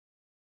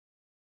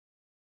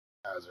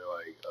Guys are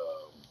like,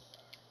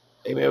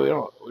 hey man, we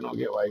don't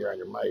get why you're on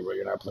your mic, bro.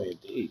 You're not playing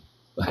D.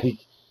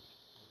 Like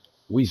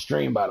we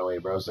stream, by the way,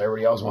 bro. So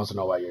everybody else wants to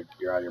know why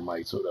you're on your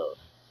mic too, though.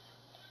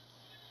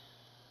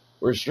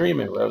 We're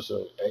streaming, bro.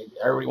 So hey,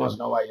 everybody wants to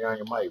know why you're on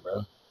your mic,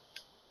 bro.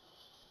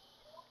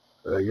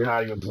 You're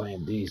not even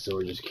playing D, so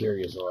we're just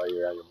curious why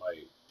you're on your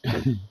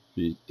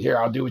mic. Here,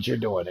 I'll do what you're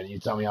doing, and you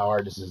tell me how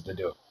hard this is to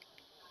do.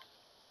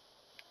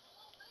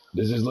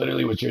 This is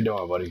literally what you're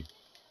doing, buddy.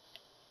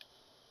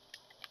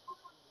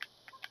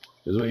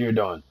 This is what you're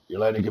doing. You're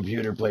letting the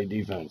computer play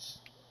defense.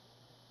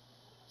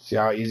 See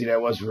how easy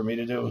that was for me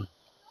to do?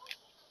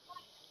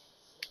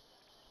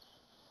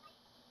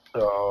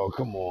 Oh,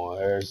 come on,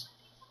 Harris.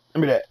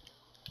 Give me that.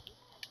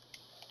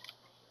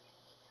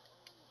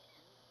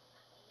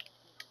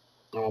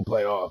 I'm gonna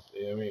play off.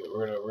 You know what I mean?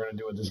 We're gonna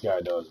do what this guy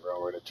does, bro.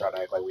 We're gonna try to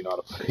act like we know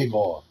how to play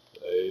ball.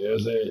 You know what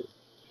I'm saying?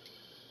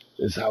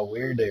 It's how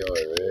weird they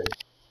are, man.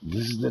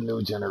 This is the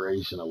new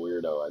generation of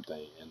weirdo, I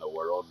think, in the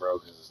world, bro.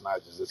 Because it's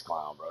not just this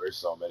clown, bro. There's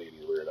so many of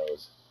these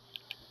weirdos.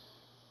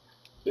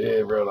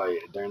 Yeah, bro. Like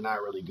they're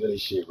not really good at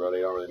shit, bro.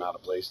 They don't really know how to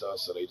play stuff,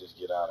 so they just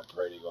get out and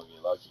pray they're gonna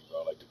get lucky,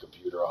 bro. Like the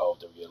computer will hope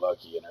they'll get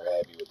lucky, and they're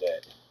happy with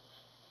that.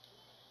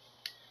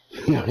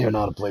 They don't know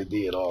how to play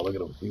D at all. Look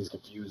at him. He's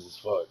confused as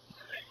fuck.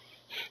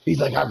 He's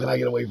like, how can I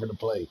get away from the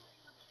play?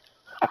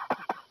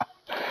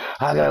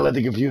 How can I let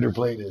the computer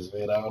play this,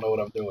 man? I don't know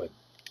what I'm doing.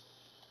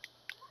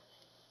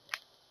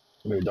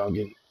 Come here,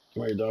 Duncan.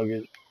 Come here,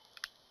 Duncan.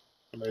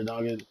 Come here,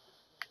 Duncan.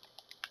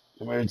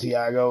 Come here,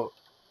 Tiago.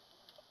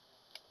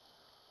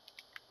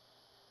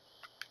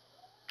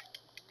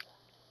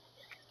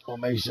 We'll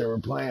make sure we're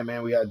playing,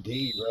 man. We got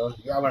D, bro.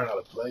 You gotta learn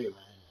how to play, man.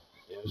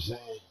 You know what I'm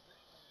saying?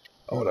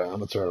 Hold on, I'm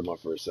gonna turn him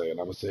up for a second.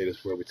 I'm gonna say this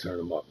before we turn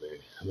him up, man.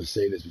 I'm gonna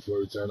say this before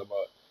we turn him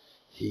up.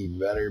 He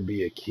better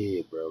be a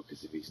kid, bro.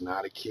 Because if he's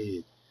not a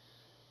kid,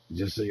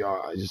 just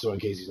so in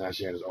case he's not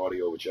sharing his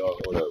audio with y'all,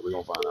 hold up, we're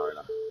gonna find out right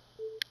now.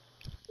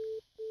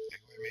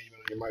 Hey,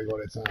 man, you might go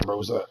that time, bro.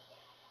 What's up?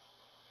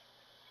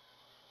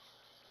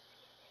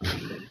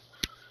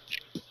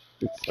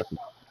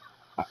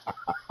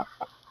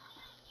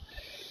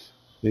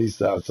 He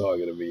stopped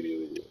talking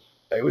immediately.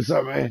 Hey, what's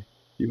up, man?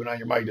 You been on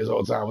your mic this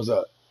whole time. What's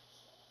up?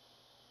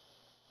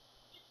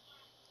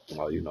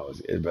 Oh, you know,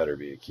 it better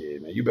be a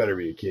kid, man. You better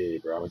be a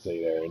kid, bro. I'm gonna tell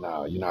you that right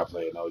now. You're not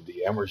playing no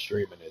D. And we're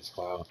streaming this,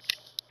 clown.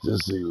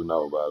 Just so you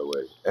know, by the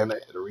way. And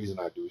the reason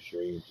I do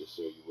stream, just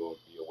so you will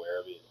be aware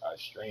of it, I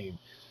stream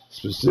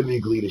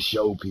specifically to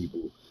show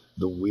people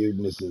the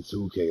weirdness in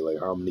 2K, like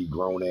how many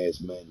grown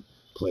ass men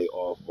play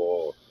off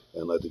ball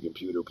and let the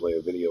computer play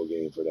a video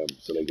game for them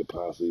so they could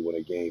possibly win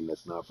a game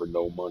that's not for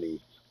no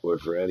money or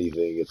for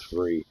anything. It's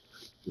free.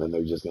 And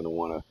they're just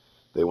gonna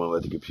they wanna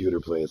let the computer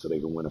play it so they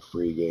can win a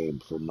free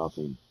game for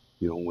nothing.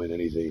 You don't win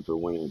anything for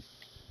winning.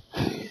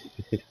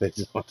 They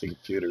just want the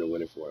computer to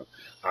win it for them.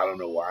 I don't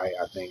know why.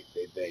 I think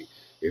they think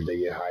if they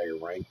get higher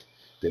ranked,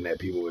 then that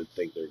people would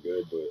think they're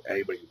good. But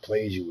anybody who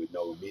plays you would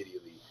know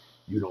immediately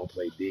you don't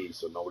play D,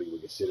 so nobody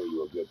would consider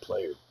you a good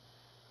player.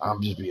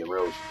 I'm just being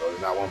real with you, bro.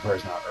 There's not one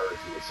person on earth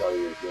who would tell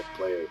you you're a good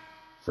player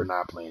for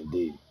not playing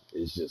D.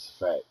 It's just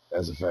a fact.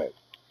 That's a fact.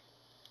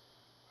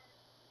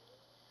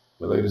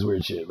 But look at this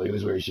weird shit. Look at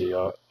this weird shit,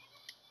 y'all.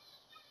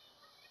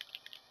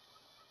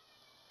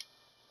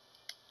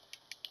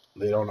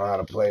 They don't know how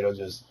to play. They'll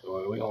just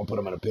we gonna put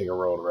him in a pick and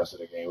roll the rest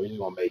of the game. We just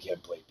gonna make him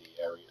play D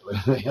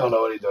area. They don't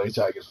know what he's doing. He's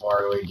trying to get as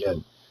far away he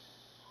can.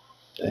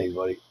 Thanks,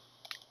 buddy.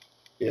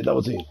 Yeah,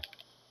 double team.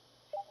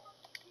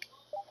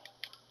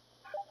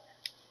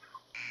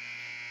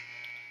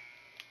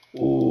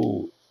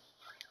 Ooh,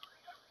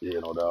 yeah,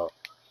 no doubt.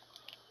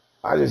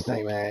 I just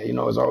think, man,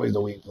 it's always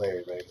the weak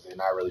players, man, because they're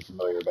not really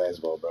familiar with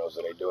basketball, bro.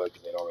 So they do it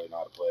because they don't really know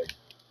how to play.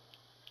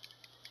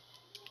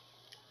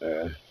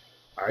 Yeah.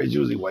 It's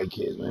usually white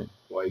kids, man.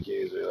 White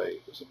kids are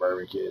like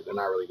suburban kids. They're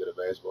not really good at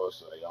basketball,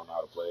 so they don't know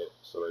how to play it.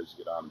 So they just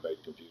get on and bake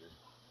the computer.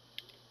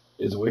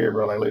 It's weird,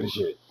 bro. Like, look at this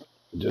shit.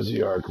 Just so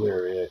you are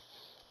clear, yeah.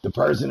 The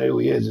person who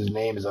he is, his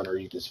name is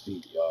underneath his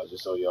feet, y'all.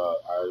 Just so y'all,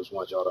 I just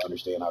want y'all to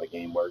understand how the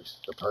game works.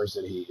 The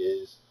person he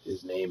is,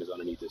 his name is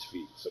underneath his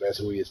feet. So that's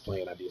who he is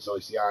playing under. So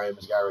you see how I am,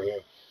 this guy right here?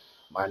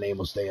 My name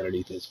will stay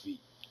underneath his feet.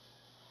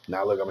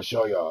 Now look, I'm gonna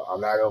show y'all.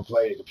 I'm not gonna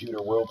play. The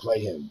computer will play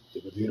him.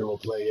 The computer will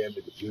play him.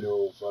 The computer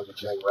will fucking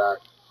check rock.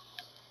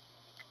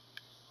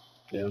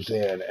 You know what I'm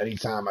saying?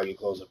 Anytime I get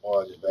close to the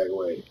ball, I just back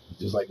away.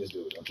 Just like this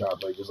dude. I'm trying to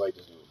play just like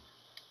this dude.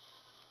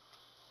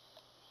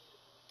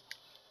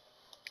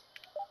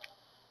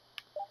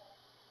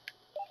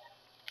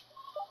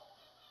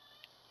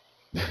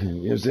 You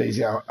know what I'm saying? You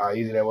see how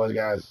easy that was,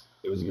 guys?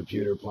 It was a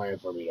computer playing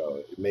for me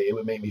though. It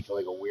would make me feel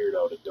like a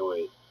weirdo to do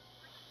it.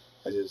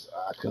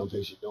 I couldn't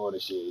picture doing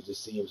this shit. It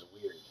just seems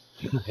weird.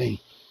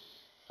 Like,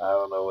 I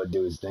don't know what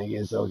dudes think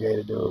it's okay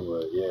to do,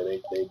 but yeah,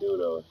 they do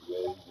though.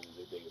 Yeah,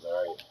 they think it's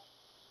alright.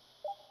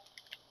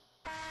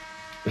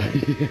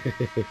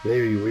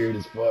 They be weird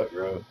as fuck,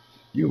 bro.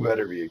 You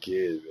better be a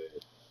kid,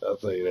 man. I'll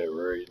tell you that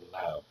right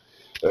now.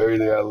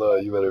 Everything I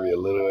love, you better be a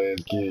little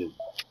ass kid.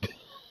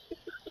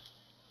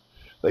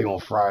 They gonna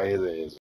fry his ass.